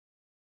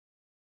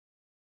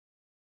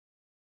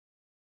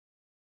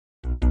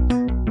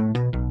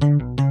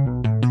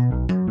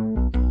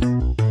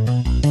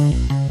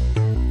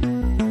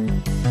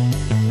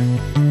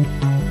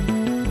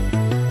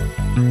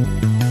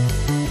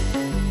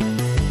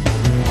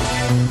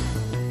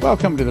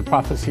Welcome to the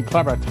Prophecy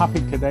Club. Our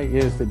topic today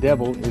is the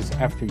devil is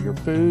after your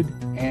food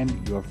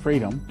and your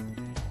freedom.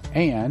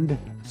 And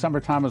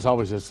summertime is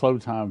always a slow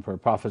time for a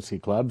Prophecy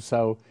Club.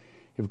 So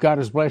if God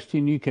has blessed you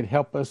and you could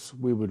help us,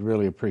 we would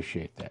really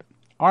appreciate that.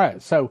 All right,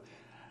 so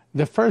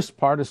the first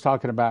part is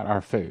talking about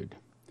our food.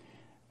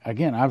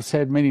 Again, I've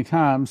said many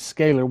times,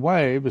 scalar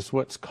wave is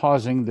what's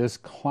causing this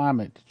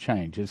climate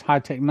change. It's high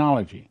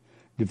technology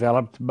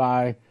developed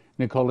by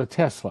Nikola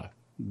Tesla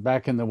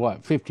back in the,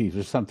 50s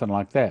or something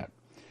like that.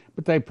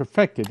 But they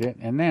perfected it,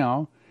 and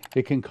now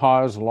it can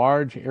cause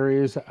large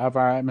areas of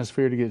our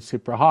atmosphere to get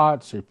super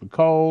hot, super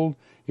cold.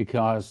 It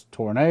can cause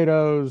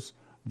tornadoes,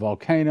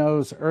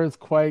 volcanoes,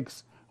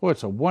 earthquakes. Oh,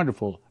 it's a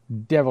wonderful,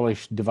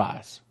 devilish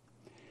device.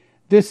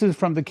 This is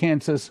from the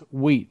Kansas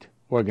Wheat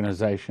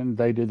Organization.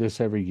 They do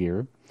this every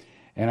year,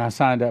 and I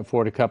signed up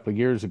for it a couple of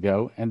years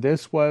ago, and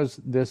this was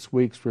this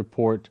week's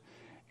report,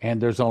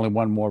 and there's only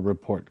one more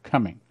report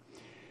coming.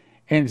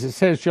 And as it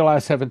says, July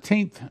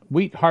 17th,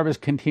 wheat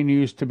harvest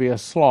continues to be a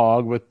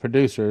slog with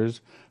producers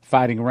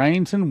fighting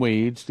rains and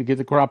weeds to get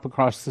the crop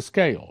across the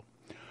scale.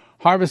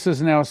 Harvest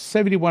is now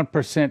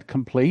 71%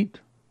 complete.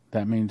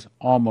 That means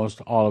almost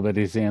all of it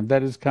is in.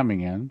 That is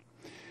coming in.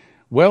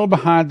 Well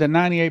behind the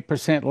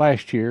 98%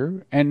 last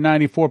year and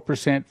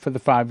 94% for the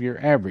 5-year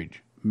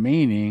average,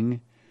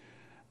 meaning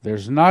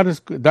there's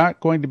not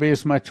going to be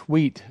as much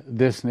wheat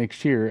this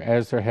next year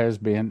as there has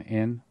been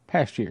in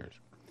past years.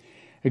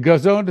 It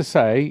goes on to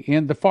say,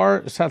 in the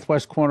far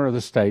southwest corner of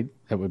the state,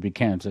 that would be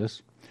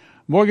Kansas,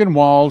 Morgan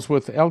Walls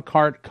with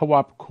Elkhart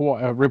Co-op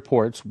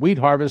reports wheat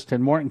harvest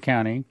in Morton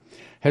County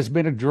has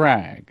been a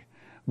drag.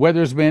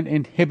 Weather has been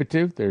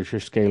inhibitive, there's your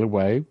scalar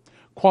wave.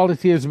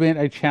 Quality has been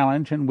a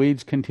challenge, and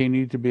weeds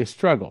continue to be a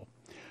struggle.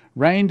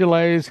 Rain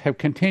delays have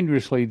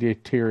continuously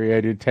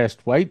deteriorated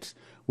test weights.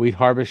 Wheat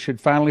harvest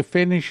should finally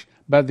finish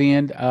by the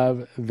end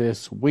of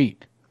this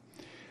week.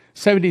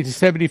 70 to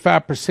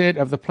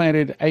 75% of the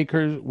planted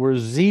acres were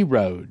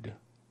zeroed.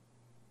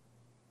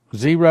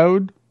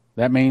 Zeroed?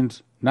 That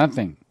means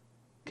nothing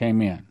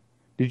came in.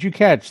 Did you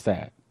catch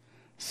that?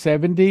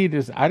 70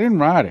 to, I didn't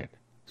write it.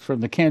 It's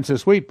from the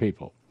Kansas wheat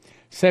people.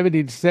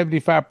 70 to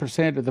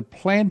 75% of the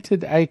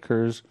planted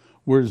acres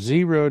were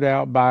zeroed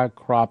out by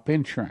crop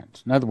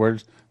insurance. In other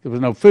words, there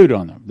was no food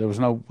on them. There was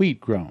no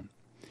wheat grown.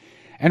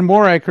 And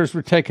more acres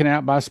were taken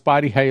out by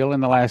spotty hail in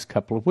the last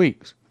couple of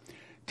weeks.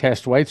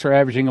 Test weights are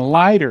averaging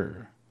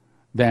lighter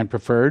than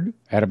preferred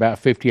at about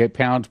 58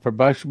 pounds per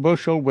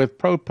bushel, with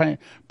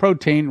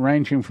protein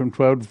ranging from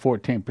 12 to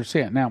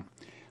 14%. Now,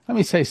 let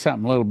me say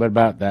something a little bit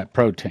about that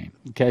protein.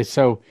 Okay,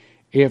 so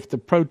if the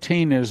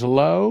protein is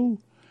low,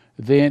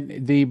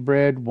 then the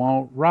bread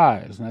won't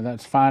rise. Now,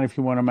 that's fine if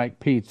you want to make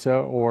pizza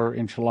or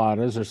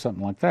enchiladas or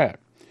something like that.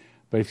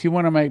 But if you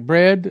want to make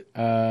bread,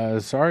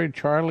 sorry,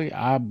 Charlie,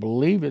 I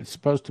believe it's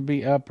supposed to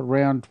be up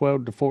around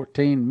 12 to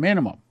 14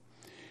 minimum.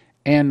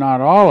 And not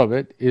all of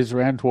it is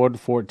around 12 to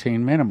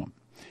 14 minimum.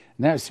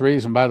 And that's the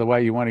reason, by the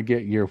way, you want to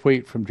get your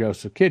wheat from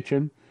Joseph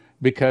Kitchen,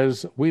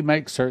 because we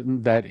make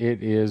certain that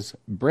it is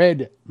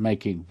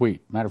bread-making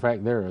wheat. Matter of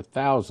fact, there are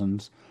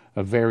thousands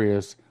of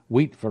various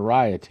wheat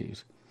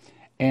varieties,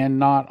 and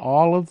not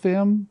all of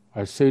them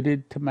are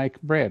suited to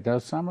make bread. Now,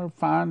 some are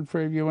fine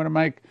for if you want to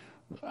make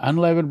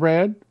unleavened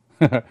bread,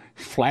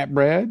 flat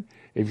bread.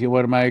 If you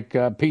want to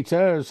make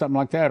pizza or something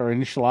like that, or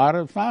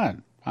enchilada,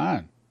 fine.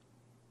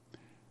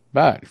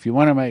 But if you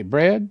want to make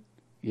bread,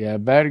 you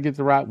better get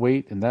the right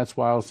wheat, and that's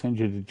why I'll send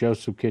you to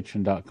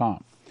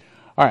josephkitchen.com.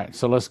 All right,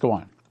 so let's go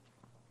on.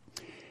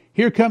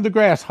 Here come the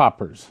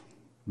grasshoppers.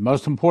 The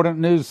most important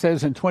news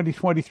says in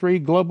 2023,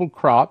 global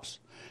crops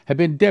have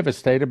been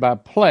devastated by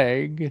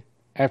plague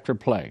after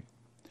plague.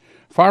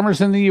 Farmers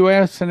in the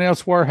U.S. and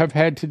elsewhere have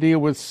had to deal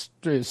with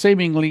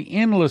seemingly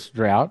endless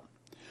drought,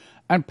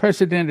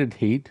 unprecedented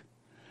heat,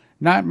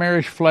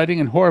 nightmarish flooding,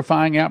 and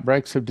horrifying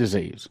outbreaks of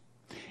disease.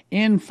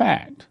 In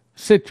fact,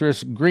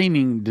 citrus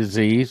greening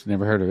disease,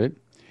 never heard of it,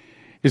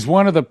 is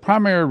one of the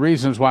primary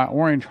reasons why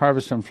orange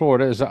harvest in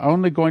Florida is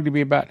only going to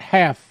be about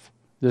half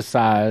the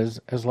size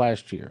as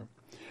last year.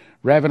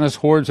 Ravenous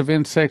hordes of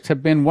insects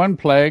have been one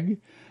plague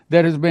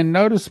that has been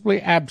noticeably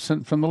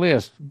absent from the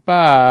list,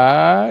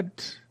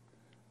 but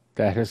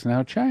that has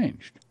now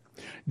changed.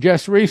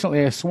 Just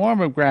recently, a swarm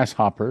of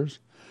grasshoppers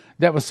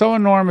that was so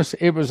enormous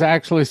it was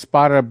actually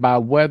spotted by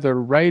weather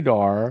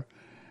radar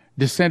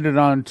descended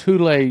on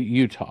Tule,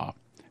 Utah.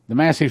 The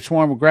massive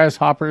swarm of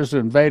grasshoppers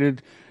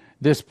invaded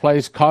this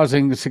place,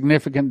 causing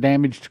significant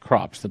damage to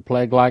crops. The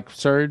plague-like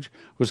surge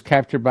was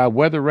captured by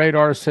weather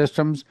radar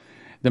systems.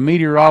 The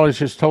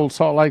meteorologist told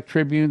Salt Lake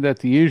Tribune that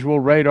the usual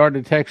radar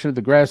detection of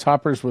the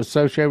grasshoppers was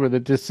associated with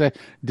a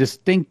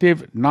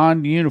distinctive,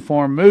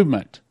 non-uniform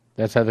movement.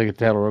 That's how they could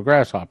tell they were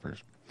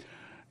grasshoppers.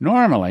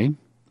 Normally,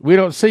 we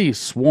don't see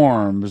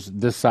swarms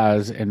this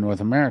size in North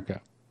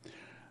America.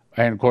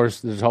 And, of course,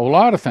 there's a whole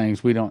lot of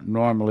things we don't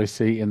normally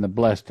see in the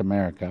blessed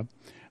America.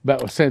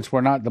 But since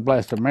we're not the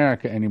blessed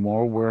America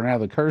anymore, we're now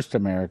the cursed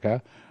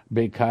America,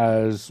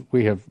 because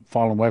we have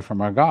fallen away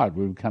from our God.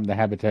 We've become the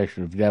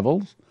habitation of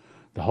devils,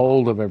 the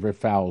hold of every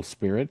foul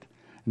spirit,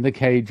 and the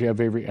cage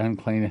of every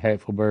unclean and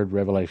hateful bird,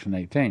 Revelation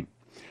 18.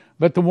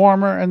 But the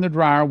warmer and the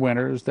drier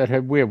winters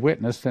that we have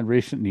witnessed in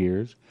recent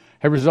years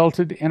have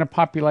resulted in a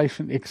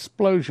population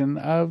explosion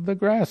of the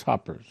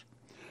grasshoppers.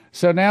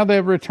 So now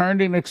they've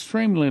returned in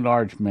extremely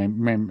large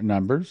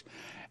numbers,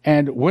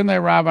 and when they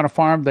arrive on a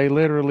farm, they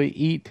literally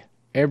eat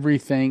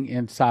everything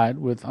inside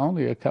with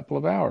only a couple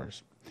of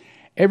hours.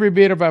 Every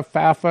bit of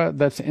alfalfa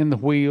that's in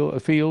the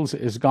fields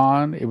is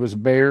gone. It was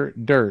bare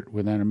dirt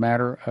within a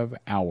matter of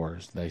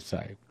hours, they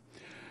say.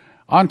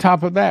 On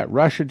top of that,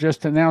 Russia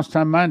just announced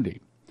on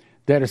Monday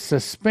that it's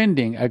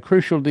suspending a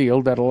crucial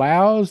deal that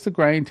allows the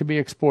grain to be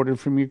exported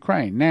from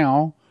Ukraine.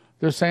 Now,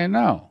 they're saying,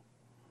 no,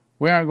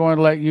 we aren't going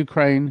to let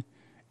Ukraine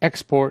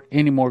export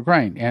any more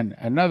grain. And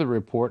another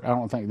report, I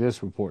don't think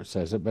this report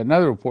says it, but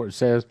another report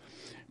says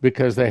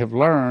because they have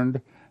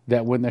learned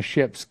that when the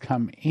ships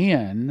come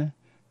in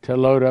to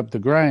load up the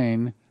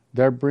grain,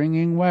 they're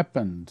bringing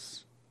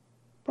weapons,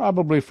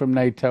 probably from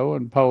NATO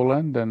and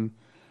Poland and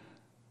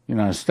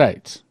United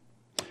States.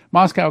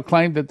 Moscow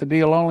claimed that the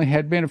deal only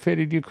had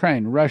benefited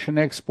Ukraine. Russian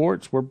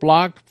exports were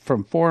blocked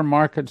from foreign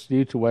markets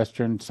due to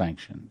Western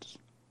sanctions.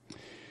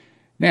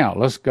 Now,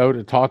 let's go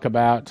to talk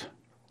about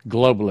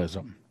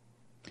globalism.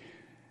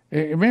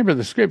 Remember,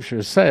 the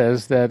scripture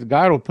says that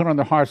God will put on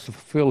their hearts to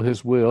fulfill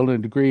his will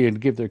and decree and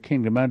give their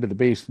kingdom unto the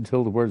beast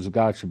until the words of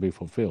God shall be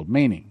fulfilled.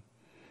 Meaning,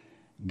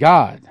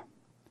 God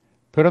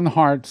put on the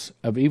hearts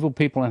of evil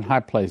people in high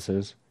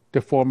places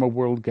to form a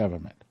world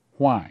government.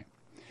 Why?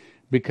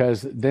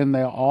 Because then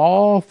they'll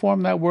all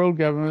form that world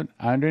government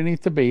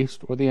underneath the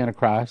beast or the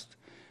Antichrist.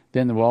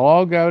 Then they will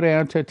all go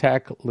down to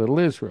attack little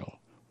Israel.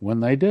 When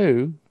they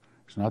do,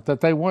 it's not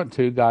that they want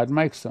to, God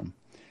makes them.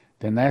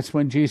 Then that's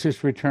when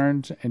Jesus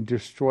returns and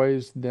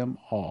destroys them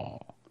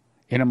all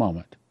in a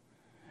moment,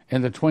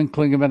 in the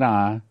twinkling of an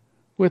eye,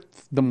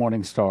 with the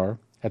morning star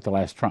at the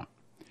last trump.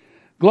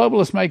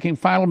 Globalists making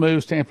final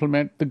moves to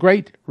implement the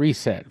Great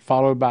Reset,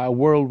 followed by a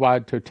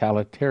worldwide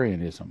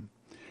totalitarianism.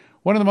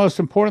 One of the most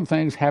important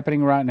things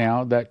happening right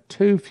now that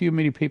too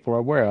many people are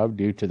aware of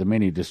due to the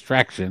many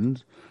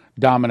distractions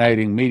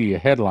dominating media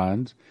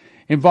headlines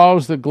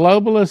involves the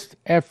globalist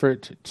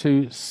effort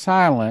to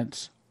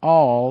silence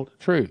all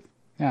truth.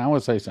 Now, I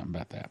want to say something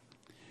about that.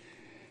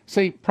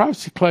 See,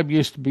 Prophecy Club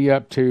used to be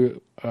up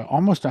to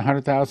almost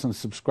 100,000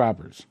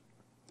 subscribers.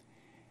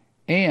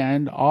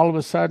 And all of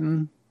a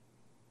sudden,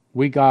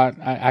 we got,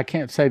 I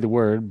can't say the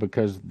word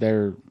because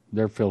their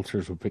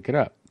filters will pick it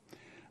up.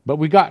 But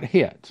we got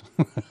hit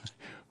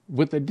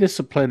with a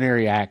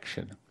disciplinary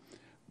action.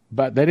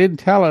 But they didn't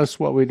tell us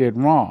what we did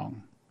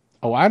wrong.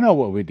 Oh, I know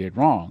what we did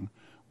wrong.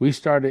 We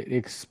started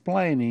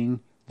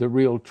explaining the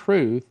real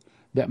truth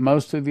that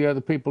most of the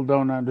other people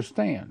don't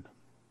understand.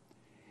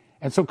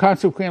 And so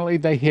consequently,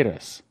 they hit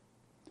us.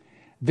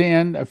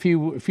 Then a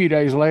few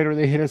days later,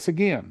 they hit us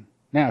again.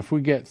 Now, if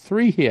we get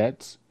 3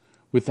 hits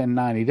within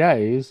 90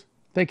 days,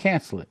 they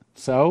cancel it.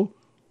 So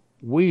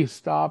we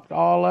stopped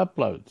all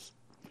uploads.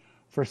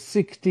 For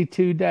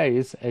 62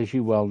 days, as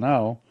you well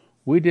know,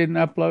 we didn't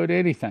upload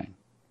anything.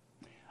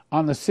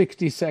 On the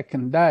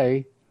 62nd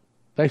day,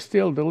 they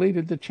still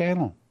deleted the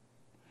channel.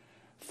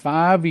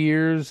 5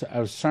 years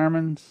of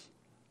sermons,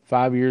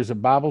 5 years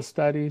of Bible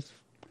studies,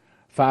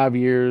 5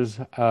 years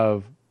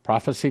of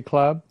Prophecy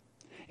Club,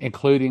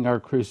 including our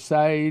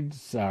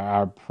crusades,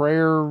 our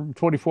prayer,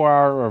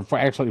 24-hour, or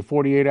actually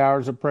 48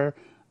 hours of prayer.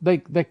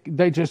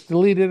 They just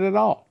deleted it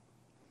all.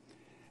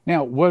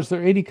 Now, was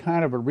there any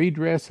kind of a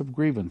redress of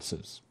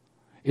grievances?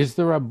 Is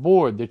there a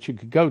board that you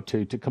could go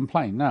to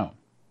complain? No.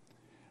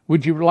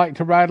 Would you like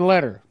to write a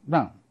letter?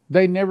 No.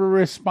 They never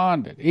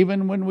responded,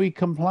 even when we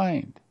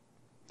complained.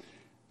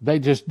 They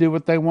just do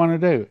what they want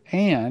to do.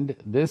 And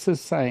this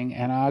is saying,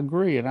 and I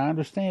agree, and I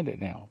understand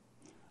it now.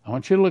 I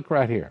want you to look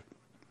right here.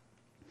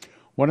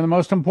 One of the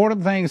most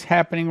important things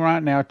happening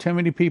right now, too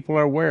many people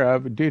are aware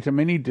of, due to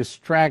many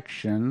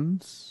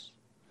distractions,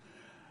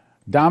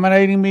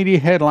 dominating media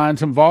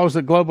headlines involves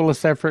the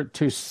globalist effort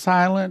to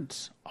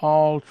silence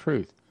all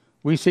truth.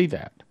 We see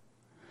that.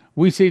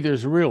 We see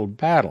there's a real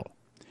battle.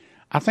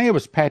 I think it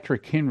was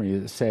Patrick Henry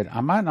that said, I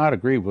might not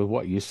agree with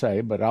what you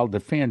say, but I'll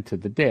defend to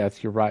the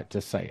death your right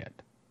to say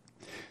it.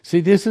 See,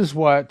 this is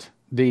what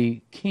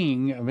the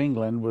King of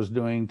England was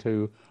doing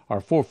to our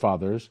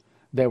forefathers.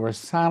 They were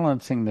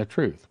silencing the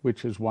truth,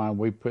 which is why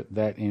we put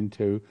that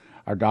into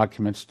our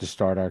documents to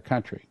start our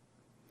country.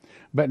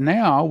 But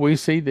now we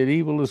see that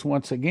evil has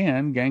once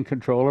again gained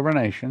control of our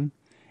nation,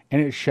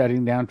 and it's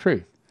shutting down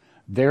truth.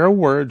 There are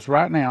words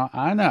right now,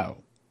 I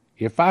know,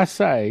 if I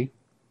say,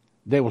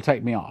 they will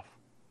take me off.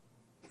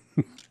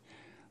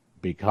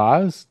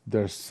 Because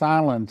they're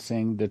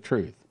silencing the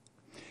truth.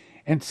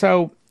 And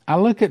so I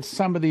look at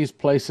some of these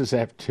places that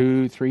have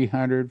 200,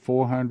 300,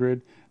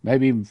 400,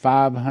 maybe even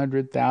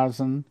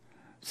 500,000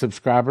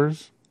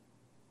 subscribers.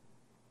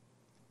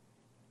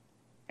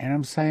 And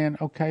I'm saying,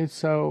 okay,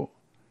 so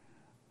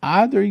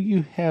either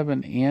you have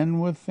an in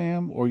with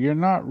them or you're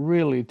not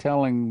really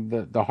telling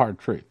the hard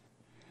truth.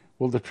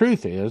 Well, the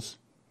truth is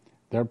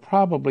they're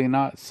probably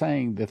not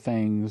saying the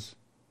things,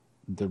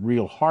 the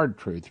real hard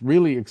truth,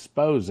 really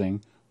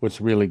exposing what's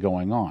really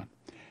going on.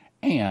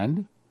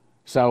 And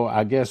so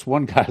I guess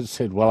one guy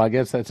said, well, I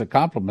guess that's a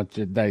compliment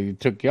that they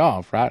took you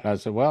off, right? I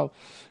said, well,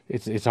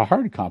 it's a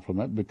hard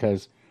compliment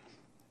because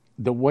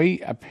the way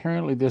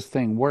apparently this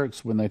thing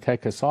works when they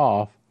take us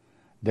off,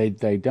 they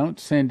don't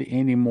send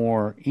any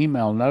more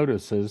email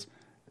notices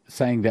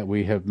saying that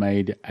we have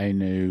made a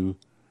new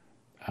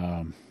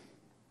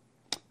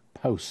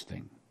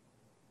posting.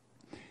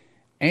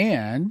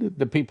 And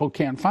the people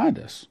can't find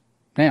us.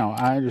 Now,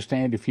 I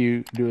understand if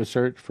you do a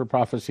search for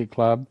Prophecy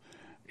Club,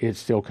 it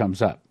still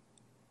comes up.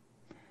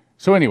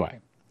 So anyway,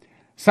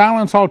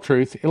 silence all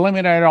truth,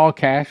 eliminate all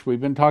cash. We've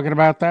been talking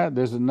about that.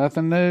 This is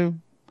nothing new.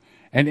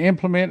 And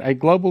implement a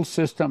global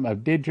system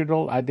of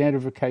digital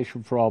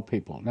identification for all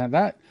people.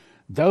 Now,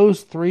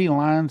 those 3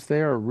 lines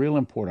there are real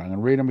important. I'm going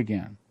to read them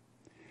again.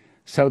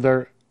 So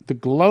the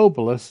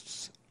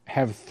globalists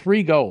have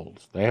 3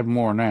 goals. They have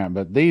more now,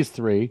 but these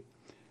 3: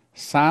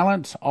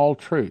 silence all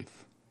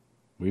truth.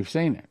 We've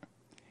seen it.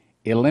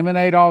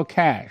 Eliminate all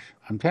cash.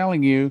 I'm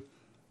telling you,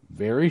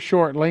 very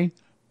shortly,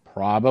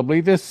 probably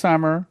this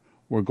summer,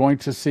 we're going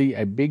to see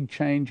a big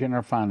change in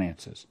our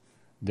finances.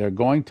 They're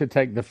going to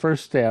take the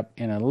first step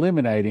in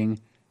eliminating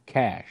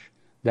cash.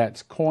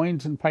 That's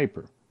coins and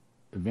paper.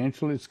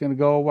 Eventually it's going to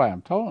go away.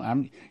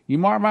 You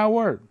mark my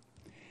word.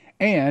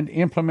 And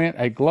implement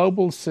a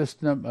global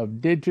system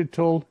of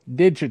digital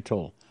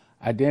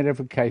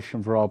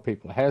identification for all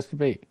people. It has to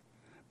be.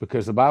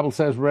 Because the Bible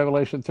says,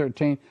 Revelation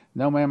 13,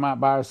 no man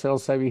might buy or sell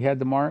save he had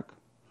the mark,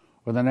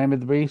 or the name of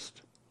the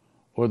beast,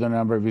 or the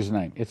number of his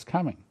name. It's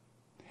coming.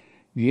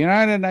 The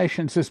United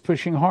Nations is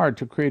pushing hard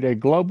to create a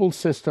global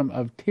system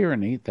of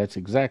tyranny, that's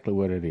exactly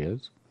what it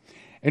is,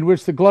 in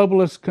which the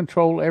globalists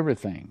control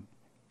everything.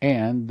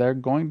 And they're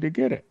going to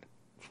get it.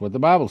 That's what the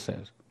Bible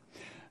says.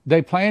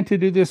 They plan to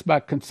do this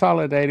by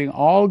consolidating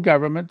all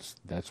governments.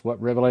 That's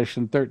what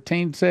Revelation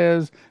 13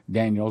 says,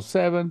 Daniel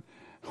 7,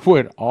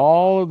 when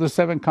all of the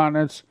 7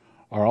 continents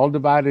are all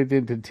divided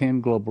into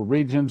 10 global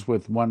regions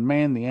with one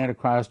man, the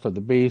Antichrist or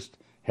the beast,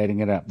 heading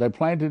it up. They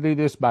plan to do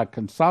this by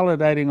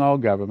consolidating all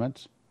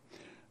governments,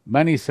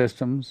 money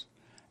systems,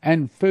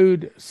 and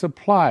food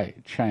supply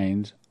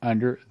chains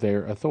under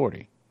their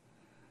authority.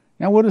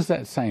 Now, what is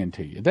that saying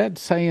to you?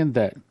 That's saying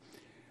that,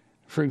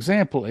 for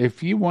example,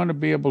 if you want to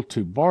be able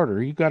to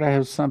barter, you've got to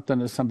have something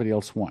that somebody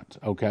else wants.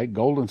 Okay,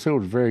 gold and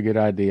silver is a very good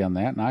idea on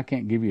that, and I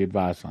can't give you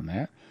advice on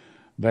that.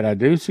 But I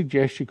do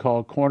suggest you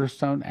call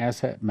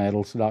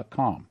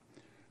CornerstoneAssetMetals.com.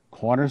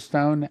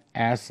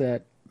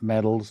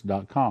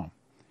 CornerstoneAssetMetals.com.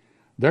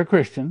 They're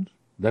Christians.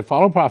 They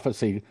follow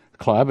Prophecy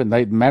Club, and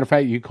matter of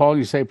fact, you call,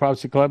 you say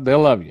Prophecy Club, they'll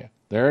love you.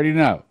 They already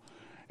know.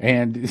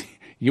 And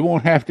you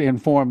won't have to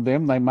inform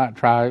them. They might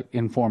try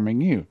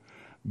informing you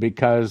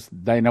because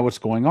they know what's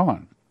going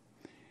on.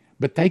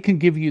 But they can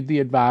give you the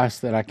advice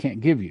that I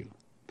can't give you.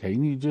 Okay,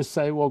 and you just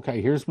say, well,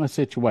 okay, here's my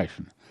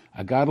situation.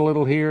 I got a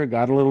little here, I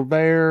got a little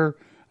there.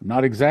 I'm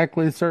not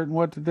exactly certain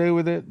what to do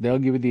with it. They'll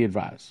give you the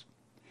advice.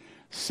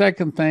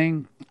 Second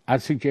thing,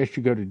 I'd suggest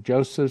you go to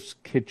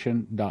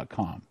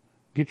josephskitchen.com.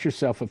 Get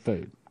yourself a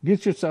food.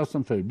 Get yourself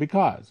some food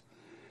because,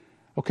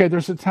 okay,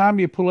 there's a time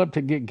you pull up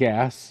to get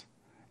gas,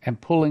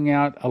 and pulling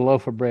out a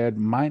loaf of bread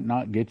might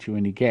not get you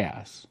any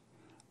gas.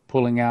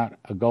 Pulling out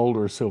a gold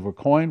or a silver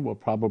coin will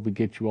probably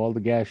get you all the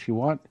gas you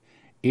want.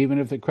 Even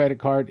if the credit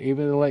card,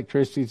 even the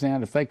electricity's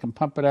down, if they can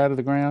pump it out of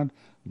the ground,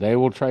 they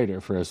will trade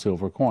it for a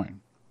silver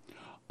coin.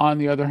 On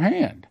the other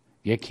hand,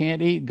 you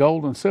can't eat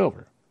gold and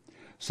silver.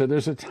 So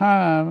there's a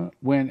time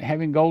when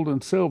having gold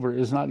and silver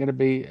is not going to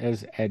be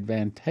as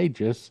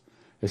advantageous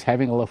as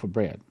having a loaf of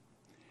bread.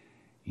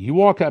 You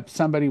walk up to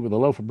somebody with a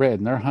loaf of bread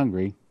and they're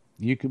hungry,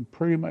 you can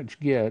pretty much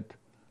get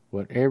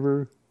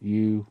whatever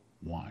you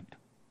want.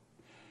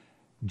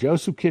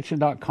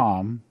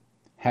 JosephKitchen.com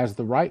has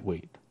the right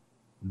wheat,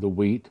 the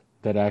wheat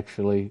that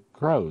actually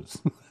grows.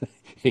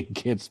 It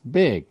gets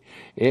big.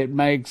 It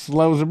makes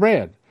loaves of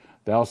bread.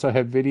 They also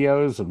have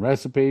videos and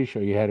recipes, show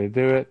you how to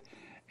do it.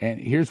 And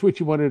here's what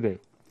you want to do.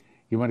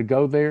 You want to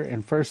go there,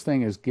 and first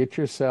thing is get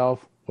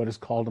yourself what is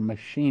called a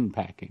machine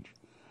package.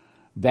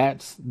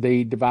 That's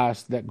the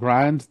device that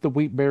grinds the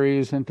wheat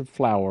berries into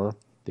flour.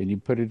 Then you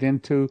put it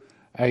into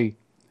a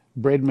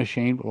bread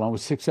machine along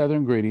with 6 other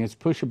ingredients.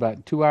 Push a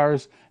button. 2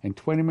 hours and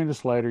 20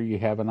 minutes later, you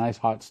have a nice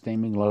hot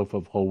steaming loaf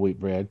of whole wheat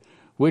bread,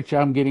 which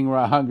I'm getting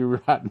hungry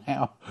right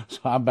now. So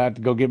I'm about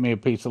to go get me a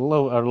piece of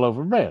loaf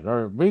of bread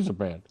or a piece of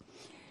bread.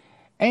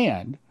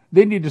 And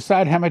then you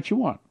decide how much you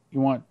want.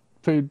 You want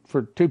food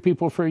for 2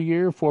 people for a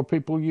year, 4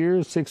 people a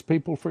year, 6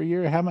 people for a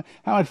year. How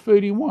much food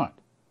do you want?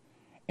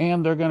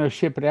 And they're going to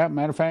ship it out.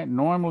 Matter of fact,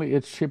 normally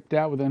it's shipped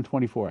out within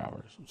 24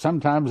 hours.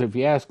 Sometimes if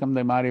you ask them,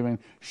 they might even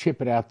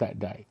ship it out that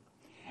day.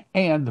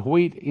 And the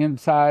wheat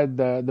inside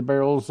the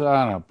barrels,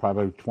 I don't know,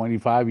 probably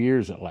 25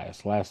 years it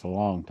lasts a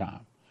long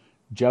time.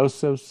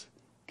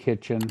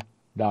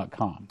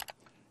 JosephsKitchen.com.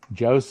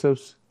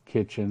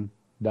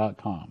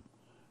 JosephsKitchen.com.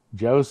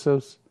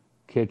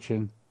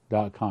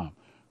 JosephsKitchen.com.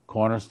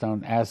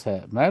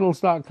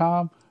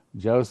 CornerstoneAssetMetals.com.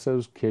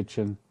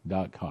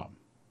 JosephsKitchen.com.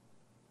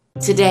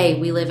 Today,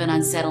 we live in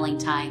unsettling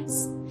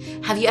times.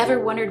 Have you ever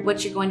wondered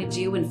what you're going to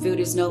do when food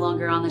is no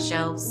longer on the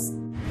shelves?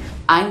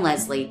 I'm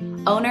Leslie,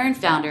 owner and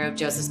founder of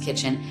Joseph's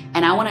Kitchen,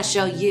 and I want to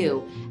show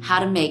you how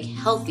to make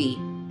healthy,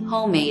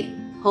 homemade,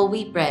 whole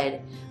wheat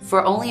bread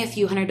for only a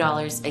few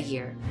 $100s a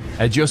year.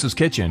 At Joseph's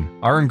Kitchen,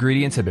 our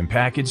ingredients have been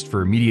packaged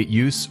for immediate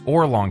use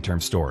or long-term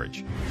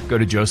storage. Go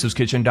to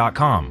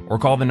josephskitchen.com or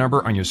call the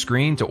number on your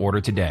screen to order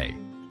today.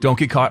 Don't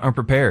get caught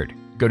unprepared.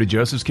 Go to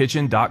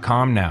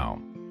josephskitchen.com now.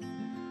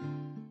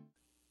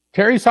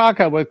 Terry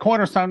Saka with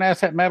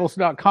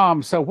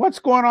CornerstoneAssetMetals.com. So what's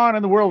going on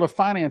in the world of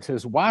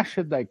finances? Why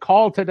should they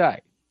call today?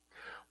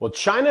 Well,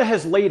 China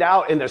has laid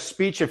out in a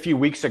speech a few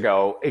weeks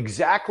ago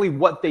exactly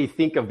what they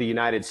think of the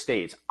United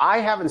States.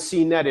 I haven't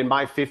seen that in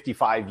my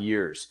 55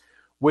 years.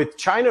 With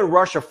China and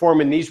Russia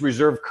forming these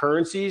reserve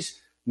currencies,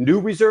 new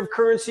reserve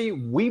currency,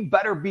 we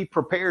better be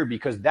prepared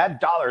because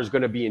that dollar is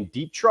going to be in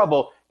deep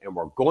trouble and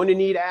we're going to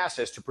need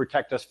assets to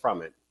protect us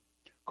from it.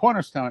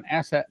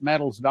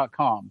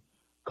 CornerstoneAssetMetals.com.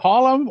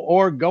 Call them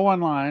or go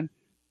online,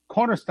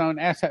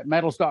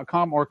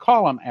 CornerstoneAssetMetals.com, or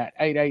call them at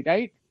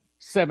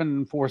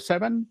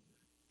 888-747-3309.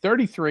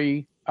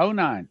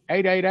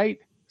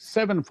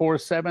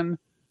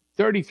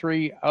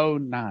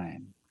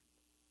 888-747-3309.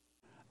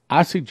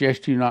 I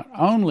suggest you not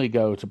only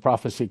go to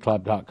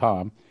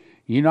prophecyclub.com,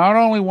 you not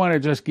only want to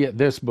just get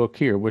this book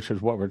here, which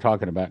is what we're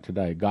talking about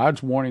today,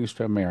 God's Warnings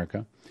to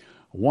America.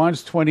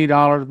 One's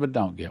 $20, but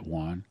don't get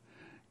one.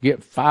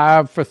 Get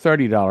 5 for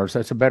 $30.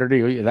 That's a better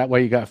deal. That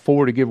way you got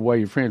 4 to give away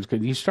your friends.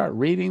 Because you start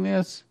reading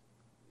this,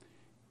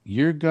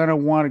 you're going to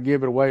want to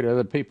give it away to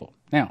other people.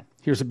 Now,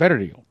 here's a better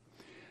deal.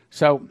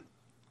 So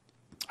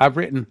I've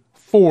written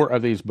 4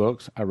 of these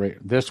books. I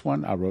wrote this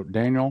one. I wrote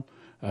Daniel,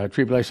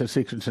 Tribulation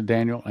Secrets of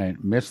Daniel,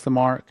 and Miss the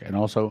Mark, and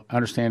also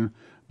Understand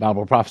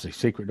Bible Prophecy,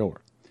 Secret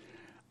Door.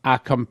 I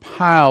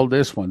compiled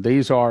this one.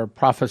 These are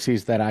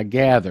prophecies that I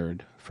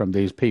gathered from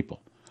these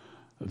people,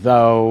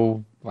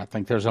 though I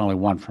think there's only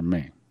one from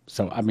me.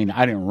 So, I mean,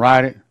 I didn't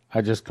write it.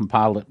 I just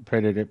compiled it,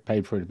 printed it,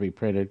 paid for it to be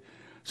printed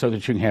so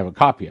that you can have a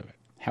copy of it.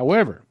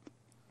 However,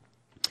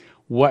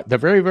 what the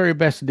very, very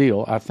best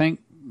deal, I think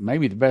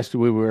maybe the best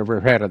we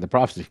ever had at the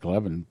Prophecy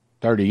Club in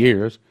 30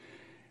 years,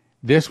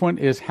 this one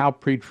is How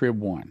Pre-Trib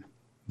Won.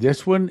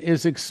 This one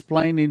is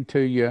explaining to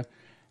you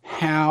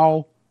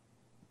how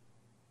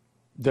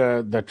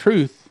the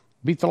truth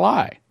beat the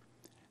lie.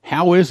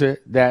 How is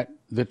it that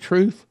the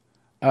truth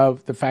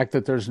of the fact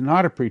that there's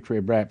not a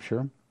pre-trib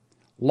rapture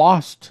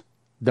lost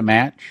the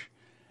match,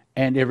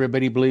 and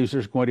everybody believes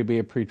there's going to be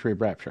a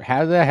pre-trib rapture? How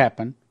did that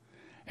happen?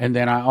 And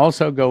then I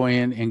also go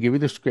in and give you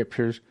the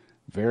scriptures,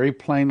 very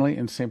plainly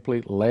and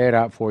simply lay it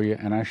out for you,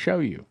 and I show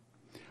you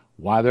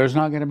why there's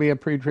not going to be a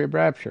pre-trib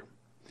rapture.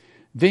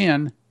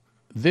 Then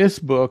this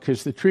book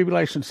is the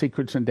Tribulation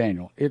Secrets in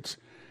Daniel. It's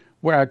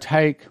where I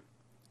take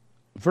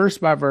verse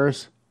by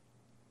verse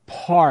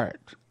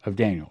part of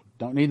Daniel.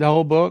 Don't need the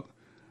whole book.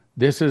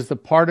 This is the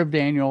part of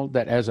Daniel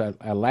that as a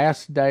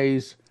last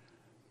days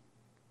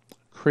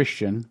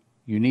Christian,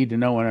 you need to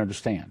know and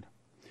understand.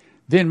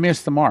 Then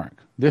Miss the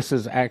Mark. This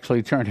has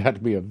actually turned out to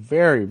be a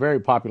very,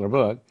 very popular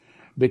book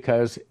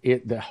because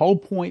the whole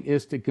point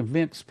is to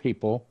convince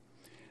people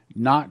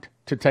not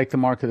to take the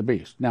mark of the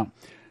beast. Now,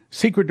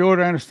 Secret Door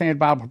to Understand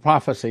Bible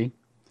Prophecy,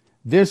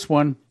 this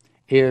one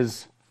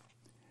is,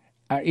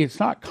 it's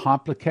not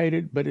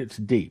complicated, but it's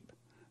deep.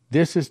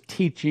 This is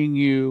teaching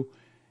you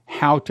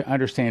how to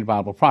understand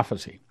Bible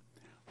prophecy.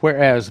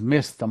 Whereas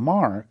Miss the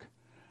Mark,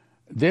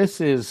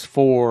 this is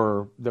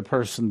for the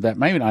person that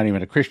maybe not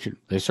even a Christian.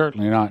 They're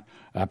certainly not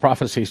a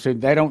prophecy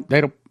student.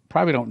 They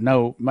probably don't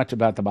know much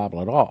about the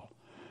Bible at all.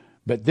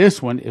 But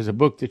this one is a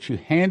book that you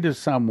hand to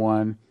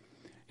someone.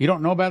 You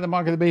don't know about the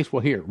mark of the beast?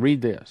 Well, here,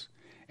 read this.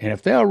 And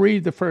if they'll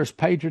read the first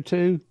page or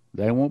two,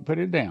 they won't put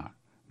it down.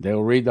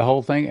 They'll read the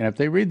whole thing. And if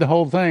they read the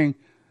whole thing,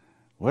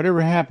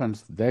 whatever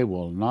happens, they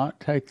will not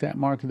take that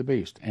mark of the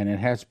beast. And it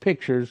has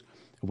pictures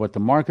of what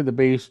the mark of the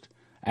beast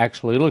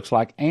actually looks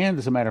like. And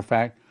as a matter of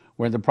fact,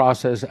 we're in the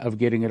process of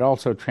getting it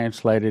also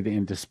translated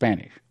into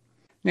Spanish.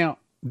 Now,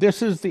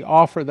 this is the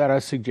offer that I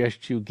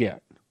suggest you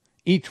get.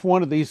 Each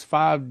one of these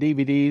 5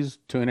 DVDs,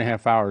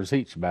 2.5 hours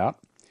each about,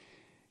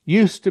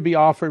 used to be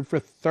offered for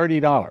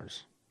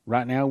 $30.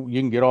 Right now, you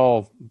can get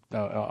all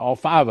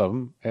 5 of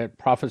them at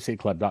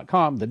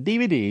prophecyclub.com. The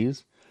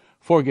DVDs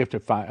for a gift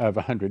of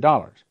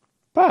 $100.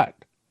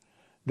 But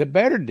the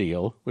better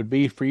deal would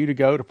be for you to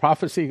go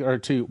to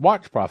to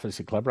watch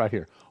Prophecy Club right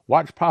here.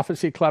 Watch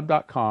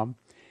prophecyclub.com.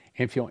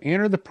 And if you'll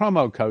enter the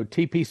promo code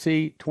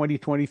TPC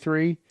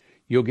 2023,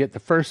 you'll get the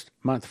first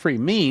month free.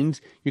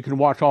 Means you can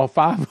watch all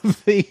 5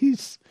 of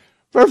these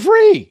for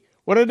free.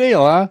 What a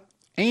deal, huh?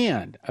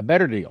 And a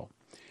better deal.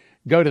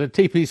 Go to the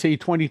TPC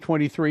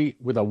 2023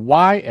 with a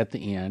Y at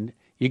the end.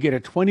 You get a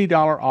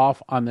 $20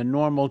 off on the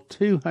normal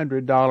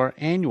 $200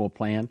 annual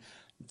plan.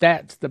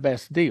 That's the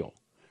best deal.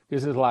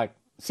 This is like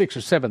 $6,000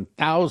 or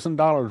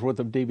 $7,000 worth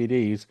of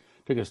DVDs.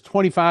 Took us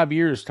 25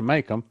 years to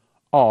make them,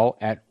 all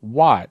at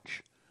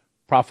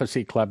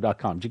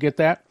watchprophecyclub.com. Did you get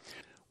that?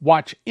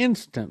 Watch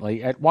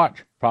instantly at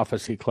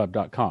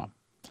watchprophecyclub.com.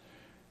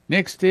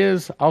 Next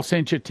is, I'll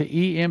send you to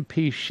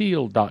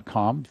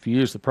EMPShield.com. If you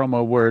use the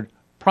promo word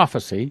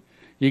prophecy,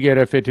 you get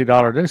a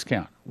 $50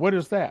 discount. What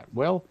is that?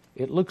 Well,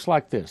 it looks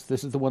like this.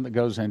 This is the one that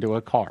goes into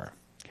a car,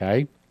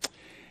 okay?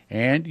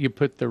 And you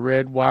put the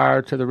red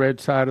wire to the red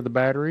side of the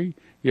battery,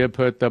 you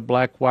put the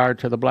black wire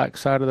to the black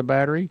side of the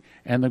battery,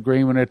 and the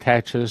green one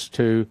attaches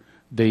to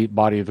the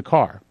body of the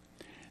car.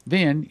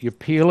 Then you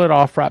peel it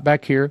off right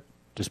back here.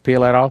 Just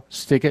peel that off,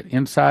 stick it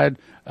inside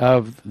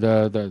of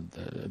the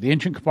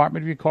engine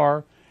compartment of your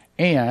car.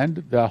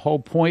 And the whole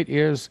point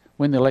is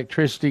when the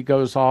electricity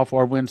goes off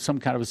or when some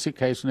kind of a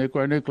suitcase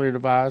nuclear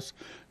device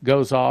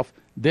goes off,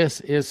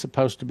 this is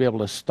supposed to be able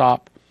to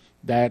stop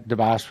that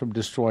device from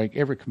destroying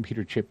every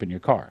computer chip in your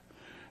car.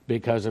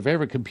 Because if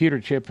every computer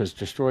chip is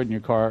destroyed in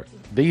your car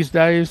these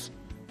days,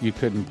 you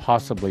couldn't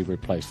possibly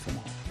replace them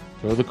all.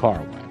 Throw the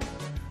car away.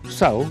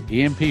 So,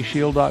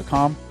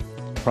 EMPShield.com,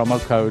 promo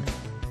code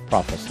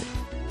PROPHECY.